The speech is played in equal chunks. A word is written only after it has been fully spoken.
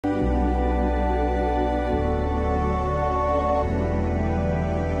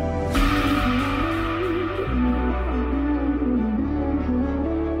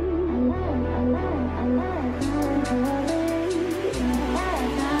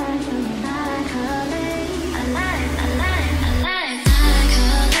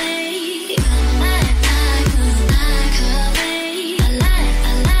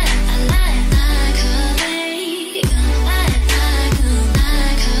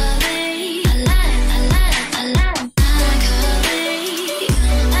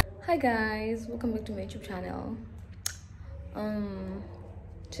guys, welcome back to my YouTube channel.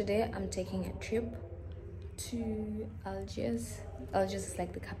 Today I'm taking a trip to Algiers. Algiers is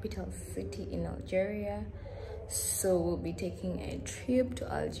like the capital city in Algeria, so we'll be taking a trip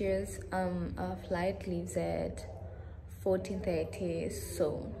to Algiers. Our flight leaves at 14:30,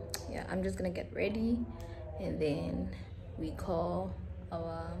 so yeah, I'm just gonna get ready and then we call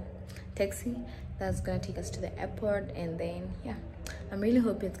our taxi that's gonna take us to the airport, and then yeah, I'm really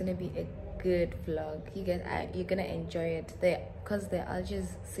hoping it's gonna be a good vlog. You guys, you're gonna enjoy it there because the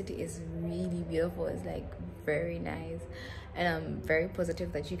Algiers city is really beautiful. It's like very nice, and I'm very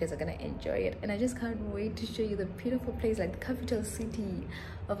positive that you guys are gonna enjoy it, and I just can't wait to show you the beautiful place, like the capital city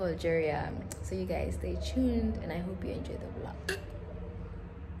of Algeria. So you guys stay tuned, and I hope you enjoy the vlog.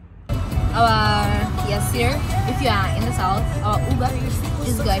 Yes, here, if you are in the south, our Uber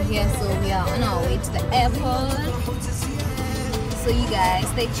is got here, so we are on our way to the airport. So you guys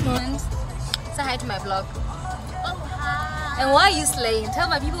stay tuned. Say hi to my vlog. Oh, hi. And why are you slaying? Tell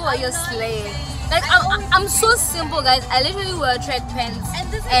my people why you're slaying. Like I'm so simple, guys. I literally wear track pants And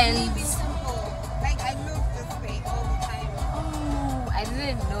this is really simple. Like, I look this way all the time. Oh, I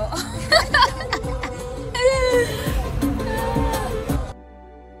didn't know.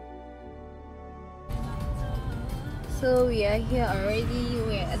 So we are here already.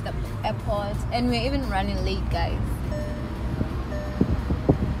 We're at the airport and we're even running late, guys.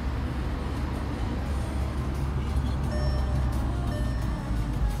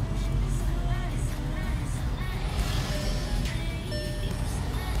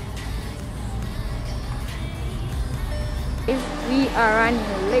 We are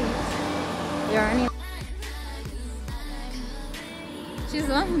running late. We are running. She's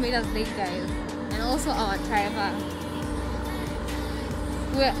the one who made us late, guys, and also our driver.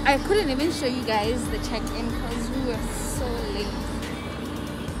 I couldn't even show you guys the check-in because we were so late.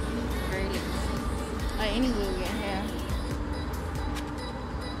 Very late. Anyway, we are here.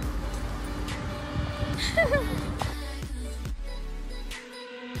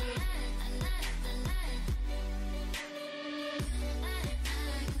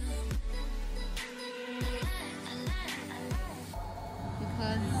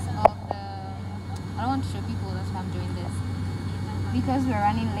 I don't want to show people, that's why I'm doing this. Because we're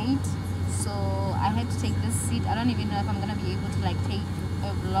running late, so I had to take this seat. I don't even know if I'm gonna be able to like take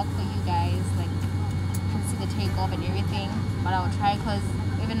a vlog for you guys, like you can see the takeoff and everything. But I'll try because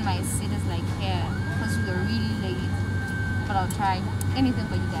even my seat is like here because we were really late. But I'll try anything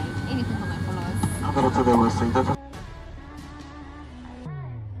for you guys, anything for my followers.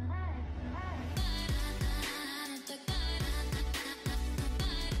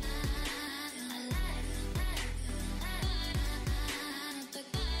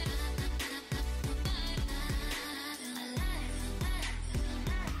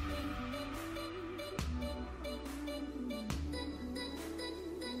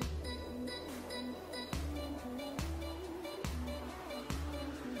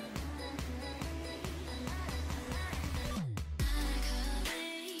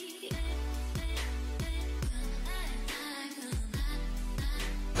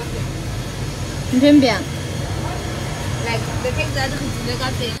 Like the things that they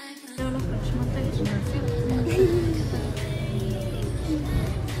got there.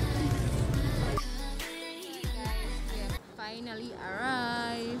 We have finally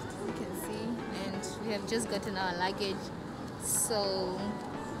arrived, you can see, and we have just gotten our luggage. So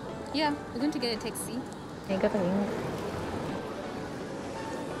yeah, we're going to get a taxi.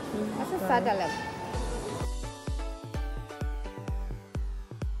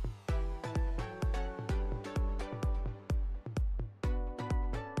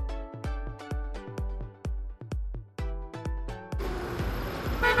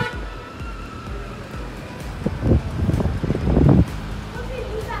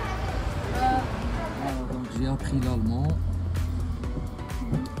 J'ai appris l'allemand.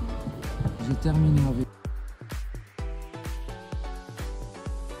 J'ai terminé avec.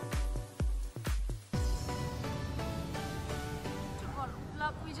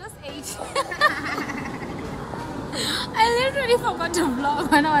 Vlog, we just ate. I literally forgot to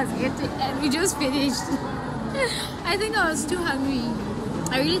vlog when I was eating, and we just finished. I think I was too hungry.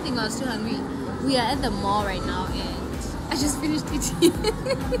 I really think I was too hungry. We are at the mall right now, and I just finished eating.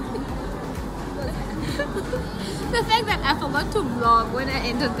 The fact that I forgot to vlog when I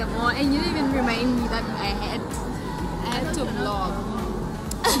entered the mall, and you didn't even remind me that I had to vlog.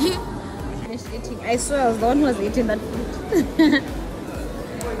 Finished eating. I swear I was the one who was eating that food.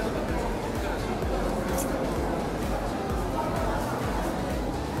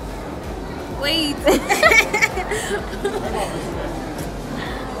 Wait.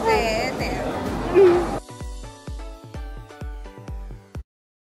 There.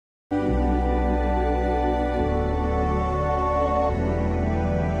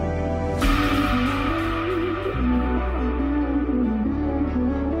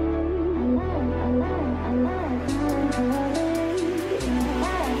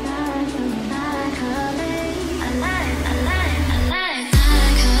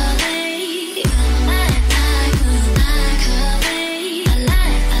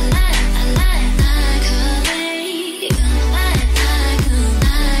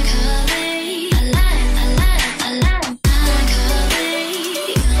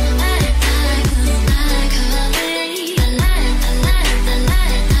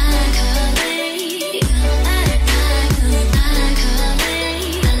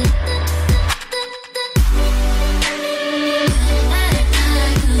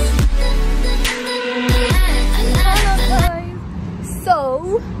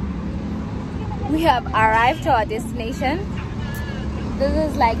 We have arrived to our destination. This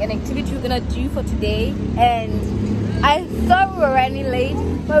is like an activity we're gonna do for today, and I thought we were running late,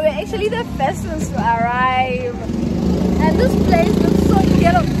 but we're actually the first ones to arrive. And this place looks so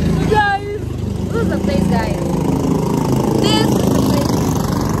yellow. Guys, this is the place, guys. This is the place.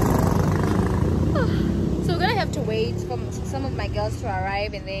 So we're gonna have to wait for some of my girls to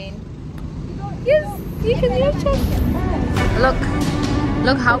arrive, and then yes, you can watch us.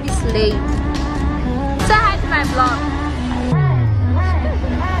 Look how we slay. Say hi to my vlog.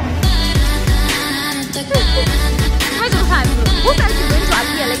 Where's the time? Who's actually going to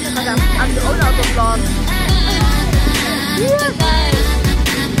Algeria later because I'm the owner of the vlog. Yeah, guys.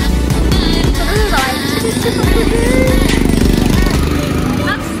 So this is our activity for today.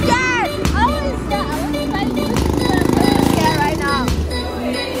 I'm scared. I want to try to do this. I'm scared right now.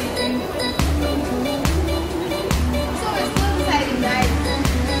 So it's so exciting, guys.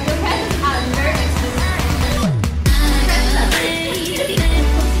 The presents are very expensive.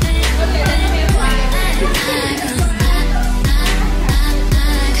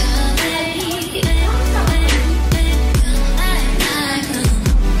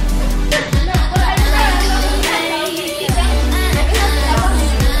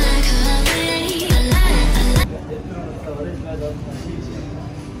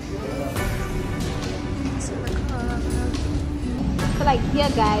 So like here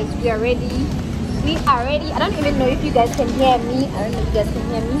guys, we are ready. I don't even know if you guys can hear me. I don't know if you guys can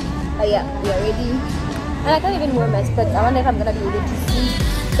hear me. But yeah, we are ready. And I can't even wear my specs. I wonder if I'm gonna be able to see.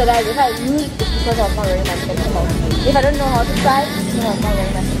 So guys, if I lose, it's because I'm not wearing my spectacles. If I don't know how to drive, it's because I'm not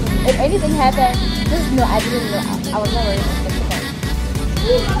wearing my spectacles. If anything happens, just know I didn't know I was not wearing my spectacles.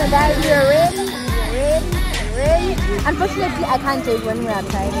 So guys, we are ready. Ready. Unfortunately, I can't take when we are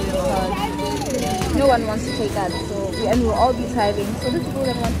driving because no one wants to take us. So we'll all be driving. So these people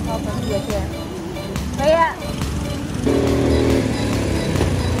that want to help us here. So yeah.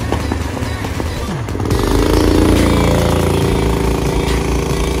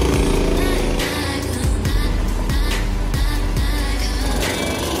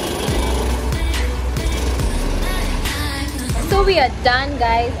 So we are done,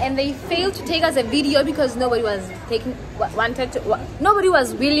 guys, and they failed to take us a video because nobody was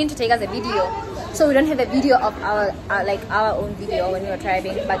willing to take us a video. So we don't have a video of our own video when we were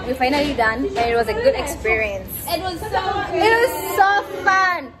driving, but we're finally done, and it was a good experience. It was so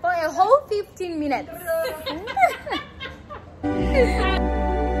fun for a whole 15 minutes.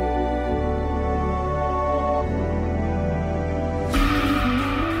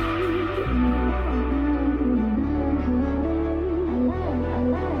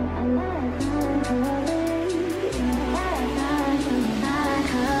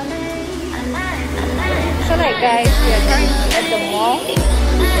 So like guys, we are currently at the mall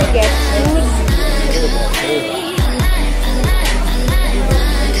to get food.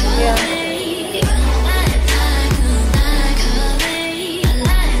 Yeah.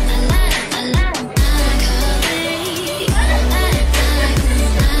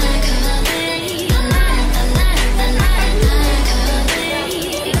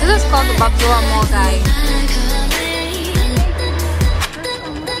 This is called the Bakdoa Mall, guys.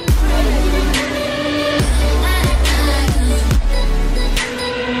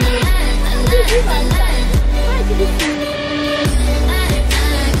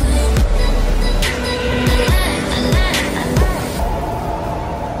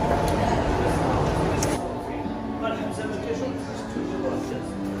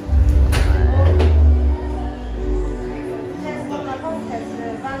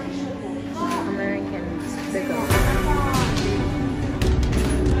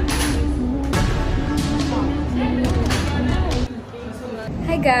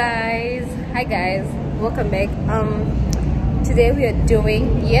 Hi guys, Hi guys, welcome back. Today we are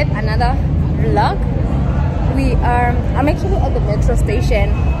doing yet another vlog. I'm actually at the metro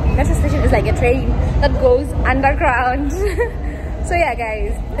station. Metro station is like a train that goes underground. So yeah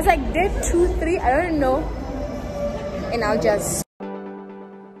guys, it's like day 2, 3, I don't know, in Algiers.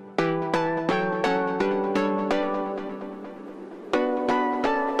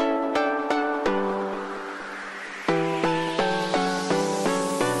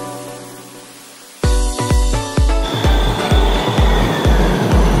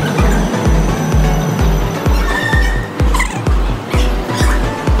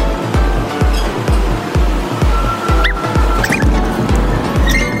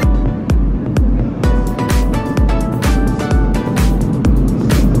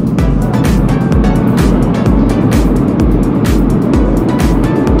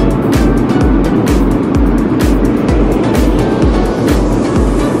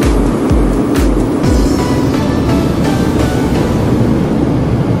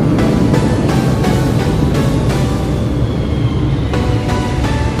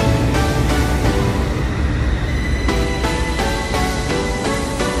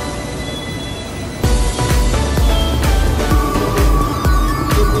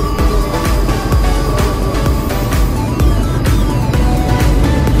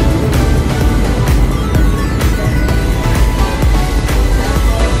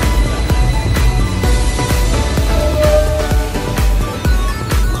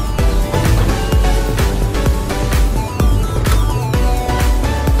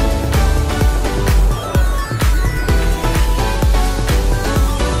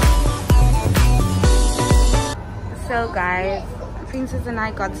 So guys, Princess and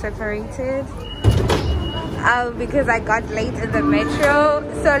I got separated because I got late in the metro.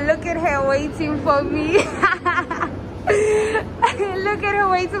 So look at her waiting for me. Look at her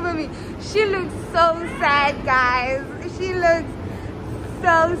waiting for me. She looks so sad, guys. She looks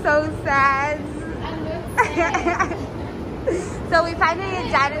so sad. So we finally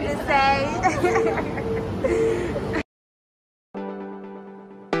got to say.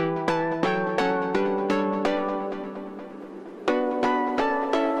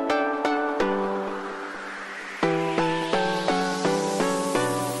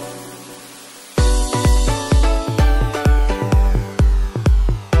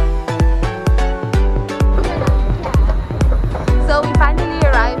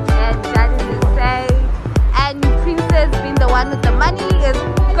 With the money is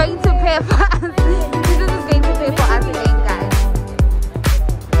going to pay for us. This is going to pay for us again, guys.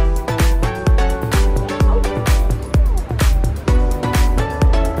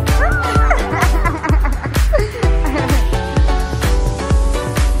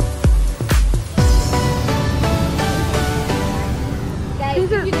 Guys,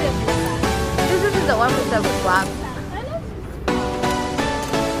 this is the one with the swap.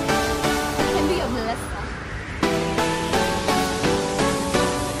 Can be a molester.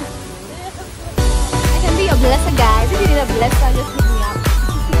 Be a blesser, guys. If you need a blesser, just hit me up.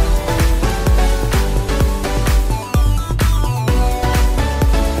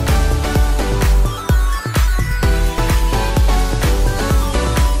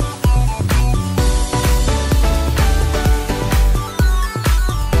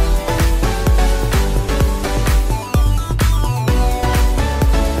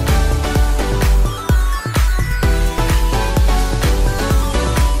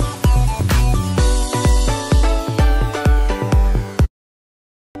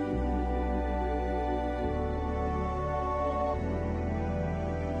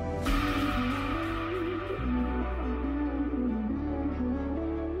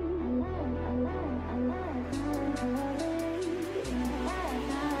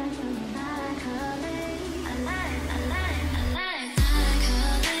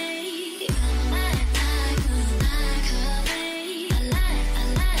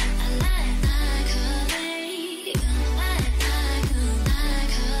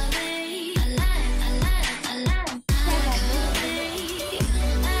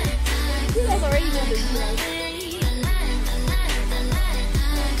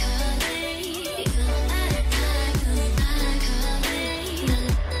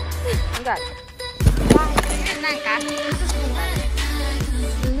 God.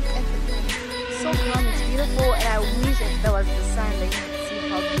 So calm, it's beautiful, and I wish if there was the sun, then you could see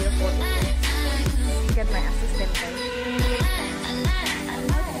how beautiful it is. Look at my assistant guys.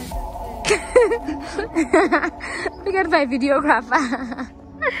 Look at my videographer.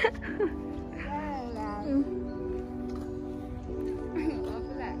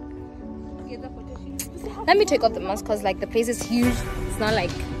 Let me take off the mask because like the place is huge. It's not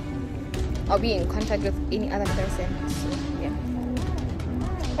like or be in contact with any other person. So yeah.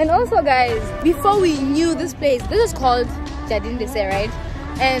 And also guys, before we knew this place, this is called Jardin, they say, right?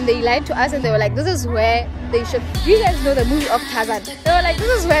 And they lied to us and they were like, this is where they should. Do you guys know the movie of Tarzan? They were like,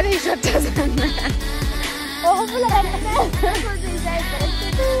 this is where they shot Tarzan. Oh, hopefully I don't know.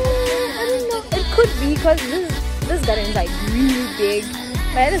 It could be because this garden is like really big,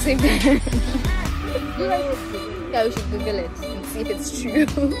 but at the same time, yeah, we should Google it and see if it's true.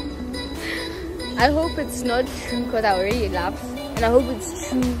 I hope it's not true because I already laughed, and I hope it's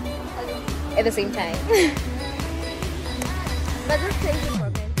true at the same time. But this place is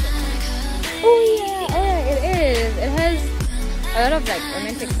romantic. Oh yeah, alright, it is. It has a lot of like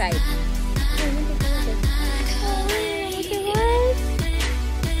romantic side.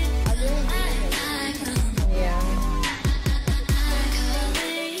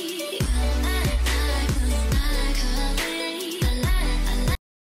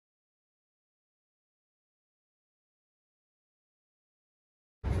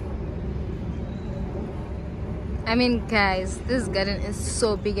 I mean guys, this garden is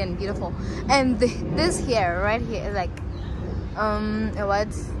so big and beautiful, and this here right here is like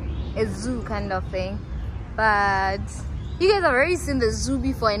a zoo kind of thing, but you guys have already seen the zoo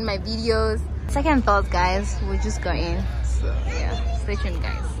before in my videos. Second thoughts guys, we'll just go in, so yeah, stay tuned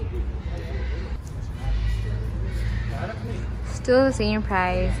guys. Still the same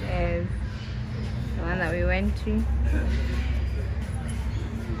price as the one that we went to.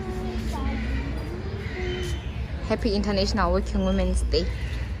 Happy International Working Women's Day.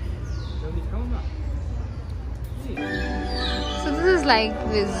 So this is like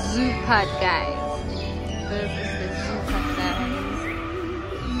the zoo part guys. This is the zoo part guys.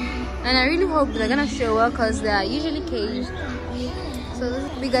 And I really hope they're gonna show up because they are usually caged. So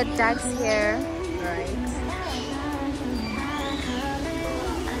we got ducks here, right?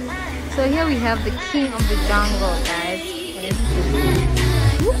 So here we have the king of the jungle guys.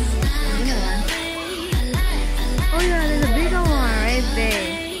 Oh yeah, there's a bigger one right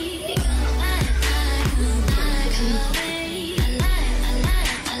there.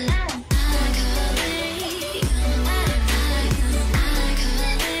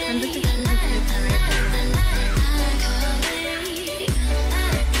 And look at this right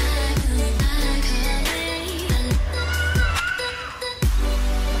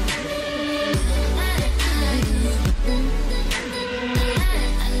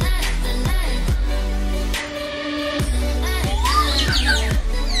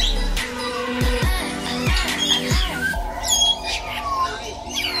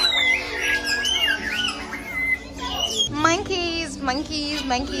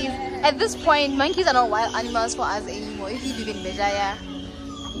monkeys. At this point, monkeys are not wild animals for us anymore if you live in Bejaya,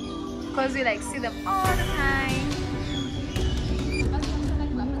 because we like see them all the time.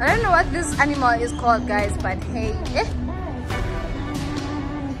 I don't know what this animal is called guys, but hey.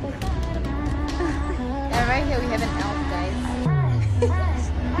 And right here we have an elf guys.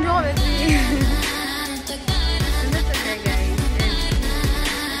 No, it's me. And that's okay guys.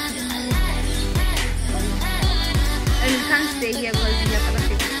 And you can't stay here because you have other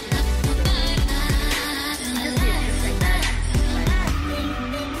people. You just see it just like that.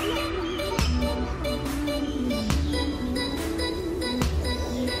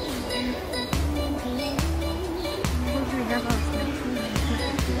 What do we have else?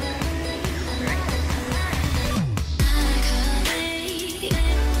 Right.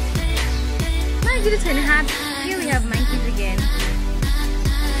 Get it in half. Here we have monkeys again.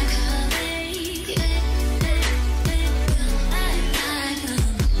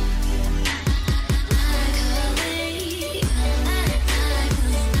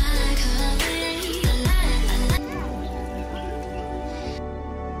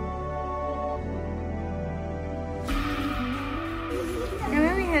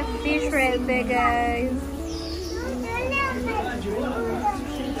 Fish right there, guys.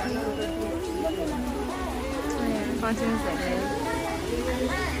 Oh yeah, fountains like this.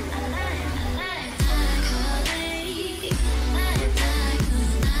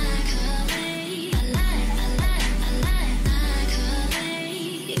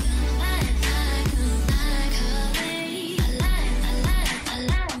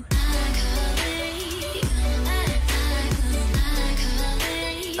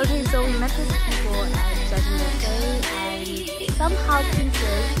 Okay, so we met these people at Jardin, and somehow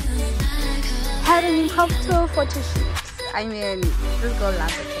Princess had an impromptu photo shoot. I mean, this girl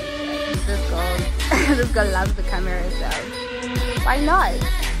loves the camera. This girl loves the camera herself. Why not?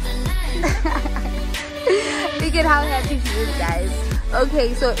 Look at how happy she is, guys.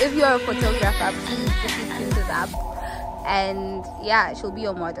 Okay, so if you're a photographer, please just hit Princess up, and yeah, she'll be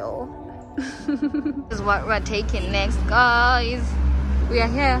your model. This is what we're taking next, guys. We are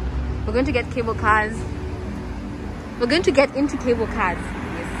here. We're going to get cable cars. We're going to get into cable cars.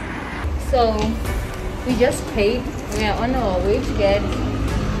 Yes. So we just paid. We are on our way to get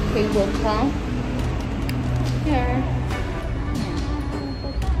cable car. Here.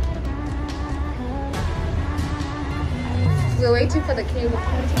 We're waiting for the cable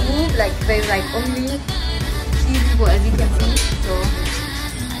car to move. Like there's like only 2 people, as you can see. So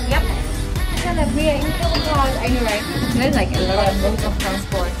yep. We are in cable cars. I know, right? There's like a lot of modes of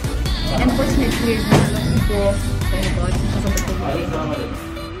transport. Unfortunately, there's not a lot of people going about because of the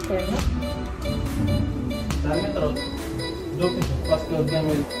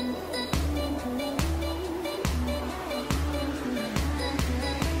COVID.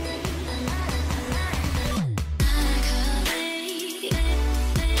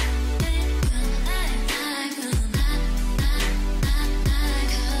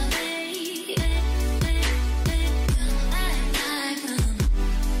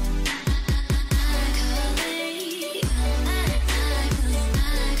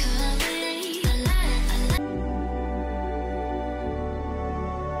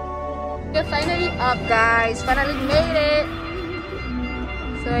 We're finally up, guys. Finally made it.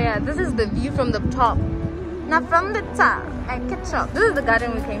 So yeah, this is the view from the top. Not from the top. I catch up. This is the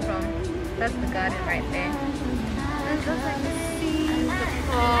garden we came from. That's the garden right there. That's just like the sea, the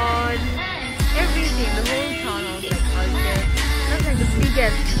pond, everything. The whole town of like Algiers. That's like the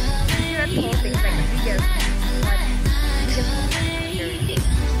biggest. See that whole thing is like the biggest.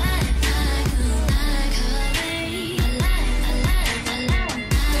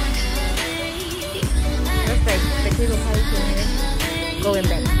 Going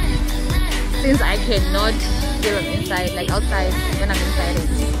back since I cannot film inside, like outside when I'm inside it.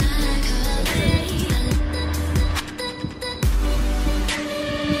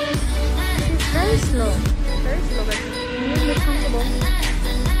 It's very slow, but it looks comfortable.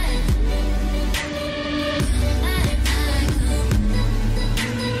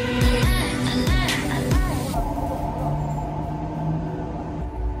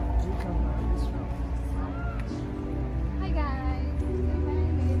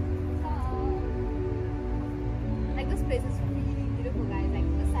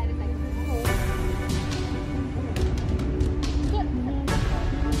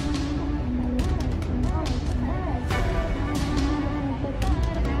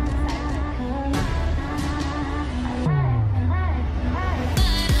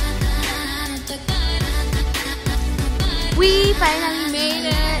 We finally made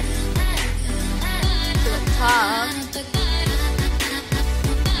it to the top.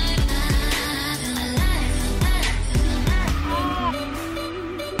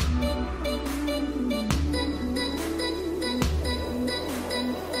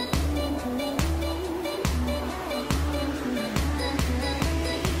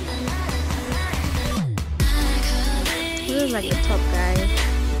 This is like the top, guys.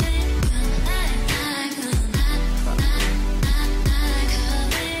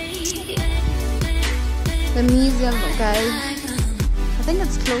 The museum, guys. I think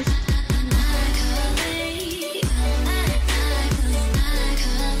it's closed.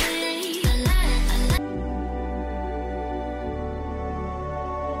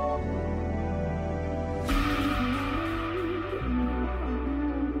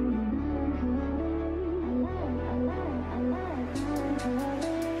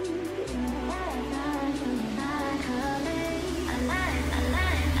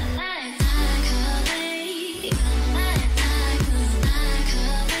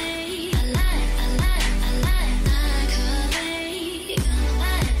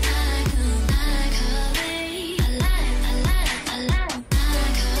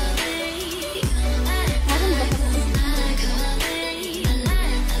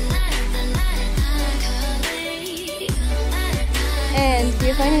 And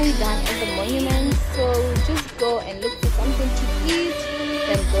we're finally done at the monument, so just go and look for something to eat,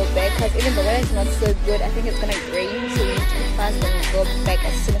 then go back, because even the weather is not so good. I think it's gonna rain, so we need to eat fast and go back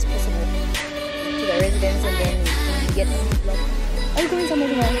as soon as possible to the residence, and then we get on the vlog. Are you going somewhere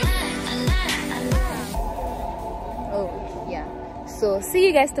tomorrow? Oh yeah, so see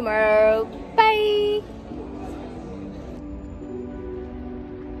you guys tomorrow. Bye.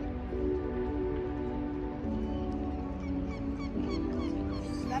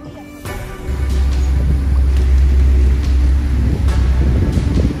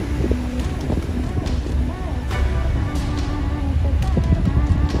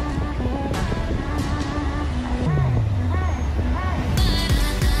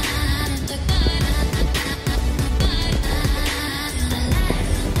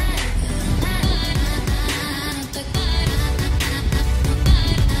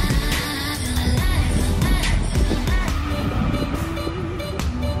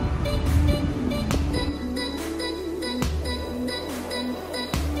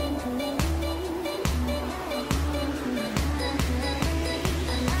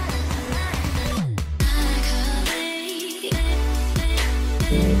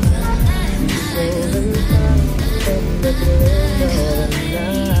 Hi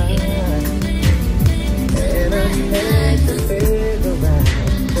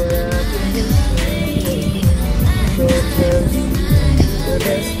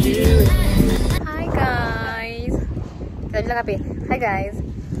guys. Hi guys.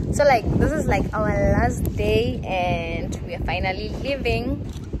 So like this is like our last day and we are finally leaving.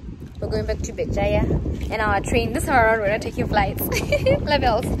 We're going back to Bejaya and our train this time around we're not taking flights.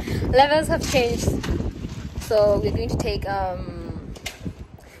 levels have changed, so we're going to take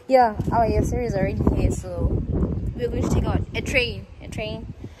yeah, our year is already here, so we're going to take out a train.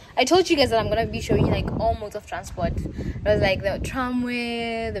 I told you guys that I'm gonna be showing you like all modes of transport. There's like the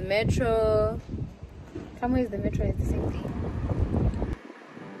tramway, the metro. Tramway is the metro is the same thing.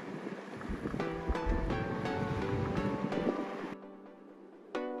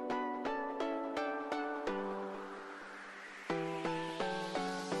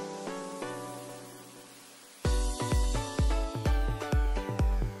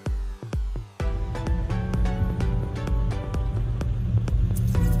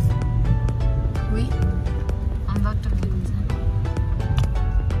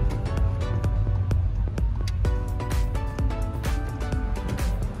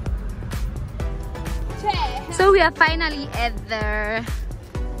 So we are finally at the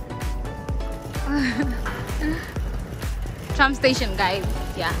tram station, guys.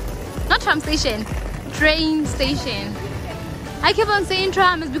 Yeah, not tram station, train station. I keep on saying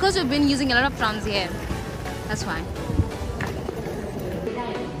tram, it's because we've been using a lot of trams here. That's why.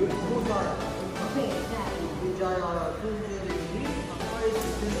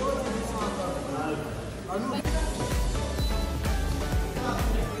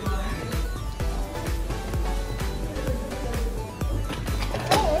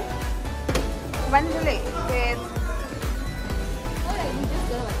 One late. Yes. Alright, we just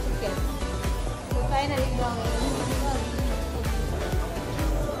got our ticket. We're finally going.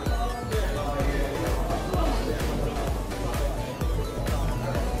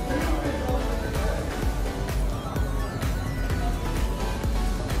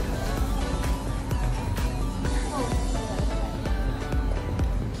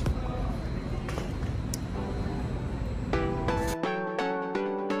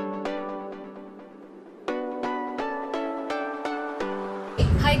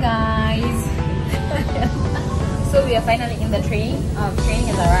 Hi guys. So we are finally in the train. Train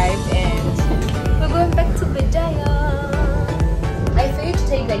has arrived and we're going back to Bejaya. I failed to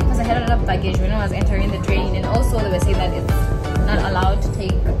take like because I had a lot of baggage when I was entering the train, and also they were saying that it's not allowed to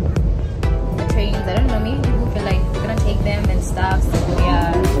take the trains. I don't know, maybe people feel like we're gonna take them and stuff. So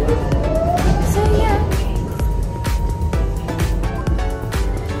yeah.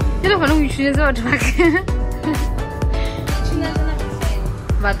 You don't know which is what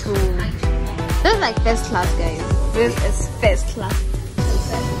but this is like first class, guys. This is first class.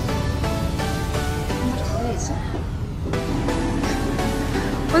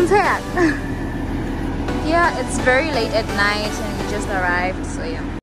 Yeah, it's very late at night and we just arrived, so yeah.